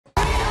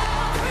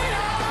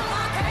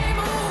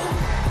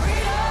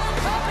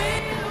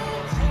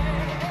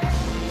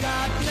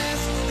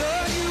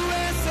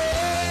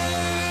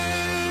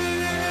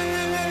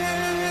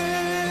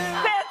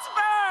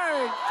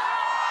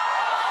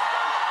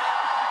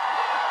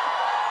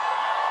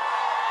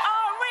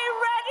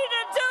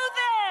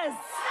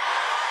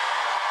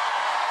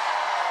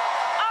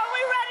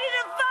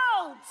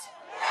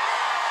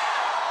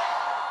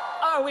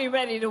we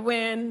ready to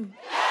win?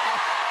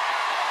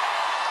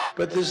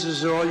 But this is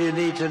all you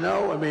need to know.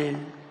 I mean,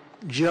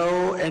 Joe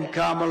and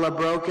Kamala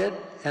broke it,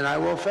 and I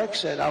will fix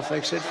it. I'll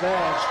fix it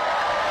fast.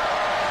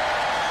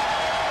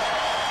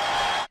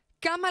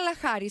 Κάμαλα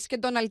Χάρις και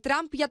Ντόναλντ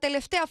Τραμπ για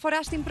τελευταία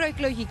φορά στην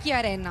προεκλογική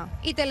αρένα.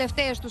 Οι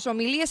τελευταίες τους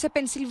ομιλίες σε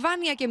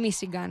Πενσιλβάνια και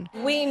Μίσιγκαν.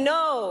 We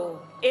know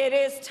it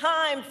is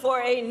time for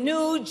a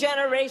new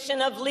generation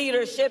of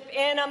leadership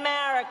in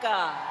America.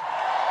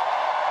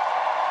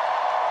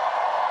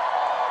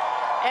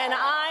 And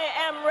I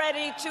am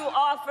ready to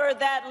offer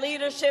that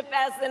leadership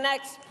as the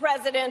next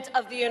president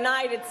of the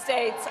United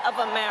States of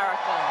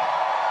America.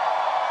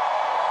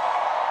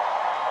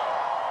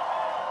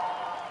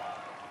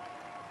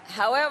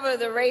 However,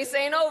 the race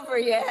ain't over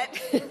yet,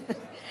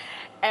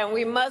 and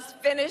we must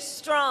finish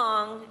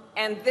strong,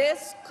 and this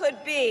could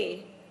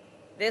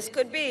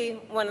be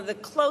one of the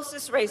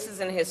closest races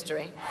in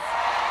history.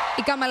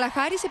 Η Κάμαλα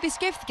Χάρις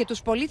επισκέφθηκε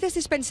τους πολίτες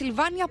της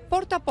Πενσιλβάνια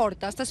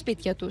πόρτα-πόρτα στα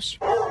σπίτια τους.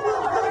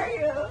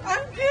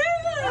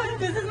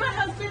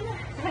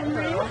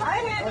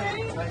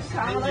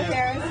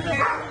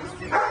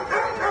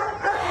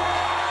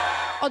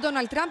 Ο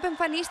Ντόναλντ Τραμπ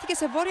εμφανίστηκε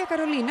σε Βόρεια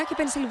Καρολίνα και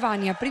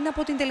Πενσιλβάνια πριν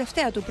από την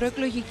τελευταία του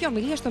προεκλογική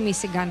ομιλία στο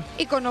Μίσιγκαν.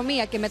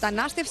 Οικονομία και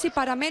μετανάστευση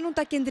παραμένουν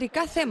τα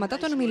κεντρικά θέματα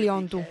των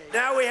ομιλιών του.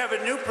 Now we have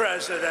a new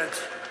president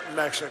in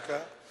Mexico.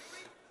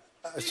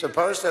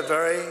 Supposed a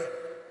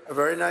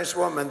very nice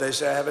woman, they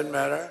say. I haven't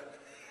met her.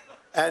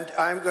 And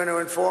I'm going to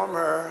inform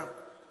her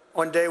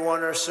on day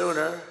one or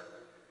sooner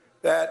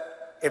that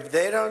if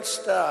they don't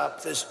stop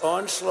this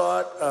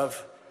onslaught of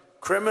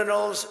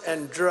criminals and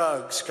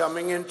drugs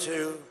coming into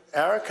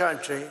our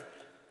country,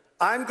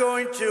 I'm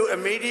going to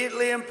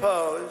immediately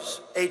impose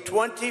a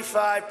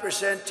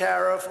 25%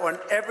 tariff on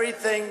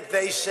everything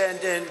they send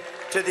in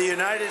to the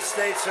United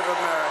States of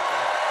America.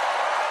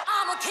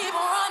 I'ma keep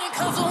running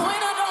 'cause the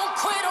winner don't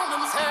quit on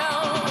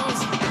themselves.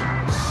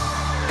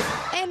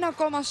 Ένα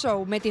ακόμα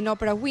σοου με την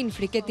Όπρα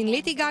Winfrey και την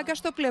Lady Gaga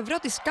στο πλευρό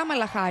της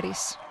Κάμαλα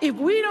Χάρις. If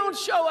we don't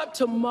show up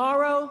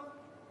tomorrow,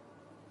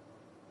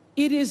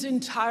 it is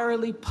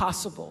entirely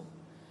possible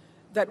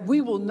that we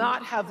will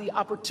not have the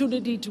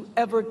opportunity to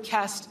ever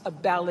cast a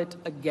ballot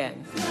again.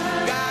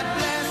 God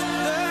bless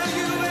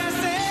the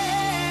USA.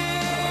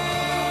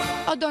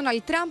 Ο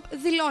Ντόναλντ Τραμπ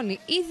δηλώνει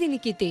ήδη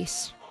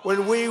νικητής. When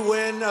we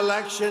win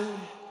election,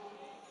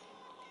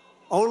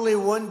 only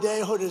one day,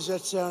 oh, does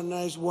that sound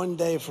nice? One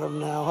day from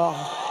now, oh.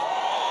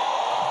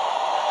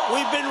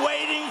 We've been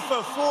waiting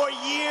for 4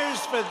 years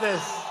for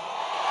this.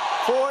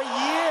 4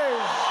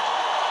 years.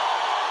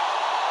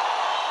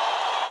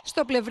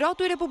 Στο πλευρό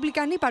του η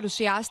ρεπουμπλικανή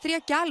παρουσιάστρια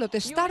και άλλοτε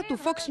στάρ του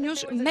Fox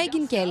News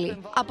Μέγιν Kelly.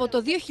 Από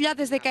το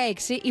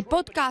 2016 η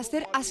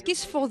podcaster ασκεί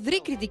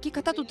σφοδρή κριτική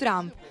κατά του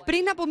Τραμπ.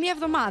 Πριν από μία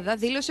εβδομάδα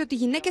δήλωσε ότι οι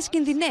γυναίκες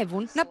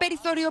κινδυνεύουν να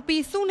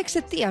περιθωριοποιηθούν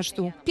εξαιτίας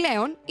του.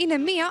 Πλέον είναι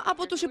μία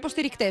από τους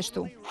υποστηρικτές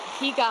του.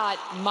 He got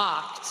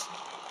mocked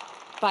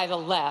by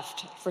the left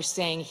for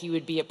saying he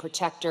would be a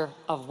protector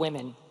of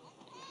women.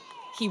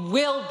 He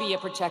will be a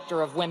protector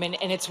of women,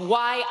 and it's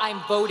why I'm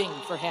voting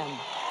for him.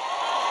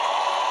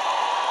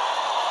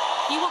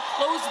 He will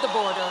close the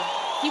border.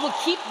 He will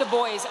keep the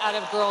boys out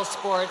of girls'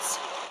 sports.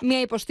 Μια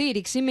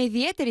υποστήριξη με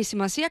ιδιαίτερη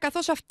σημασία,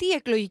 καθώς αυτή η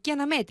εκλογική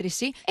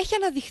αναμέτρηση έχει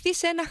αναδειχθεί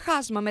σε ένα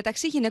χάσμα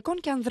μεταξύ γυναικών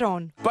και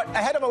ανδρών. But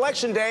ahead of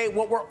election day,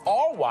 what we're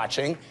all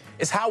watching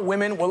is how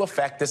women will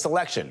affect this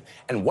election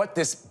and what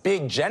this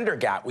big gender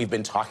gap we've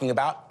been talking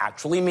about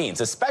actually means,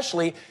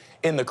 especially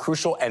in the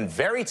crucial and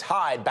very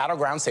tied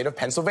battleground state of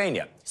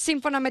Pennsylvania.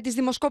 Σύμφωνα με τις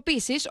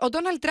δημοσκοπήσεις, ο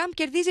Ντόναλντ Τραμπ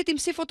κερδίζει την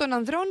ψήφο των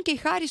ανδρών και η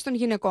Χάρις των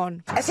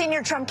γυναικών. A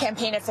senior Trump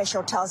campaign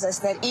official tells us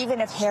that even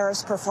if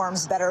Harris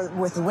performs better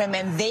with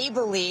women, they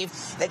believe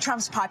that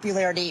Trump's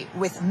popularity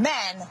with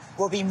men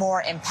will be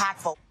more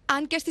impactful.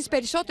 Αν και στις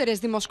περισσότερες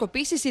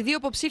δημοσκοπήσεις οι δύο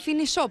υποψήφοι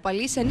είναι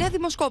ισόπαλοι, σε νέα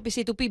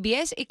δημοσκόπηση του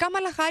PBS η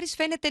Κάμαλα Χάρις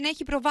φαίνεται να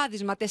έχει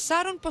προβάδισμα 4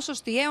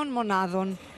 ποσοστιαίων μονάδων.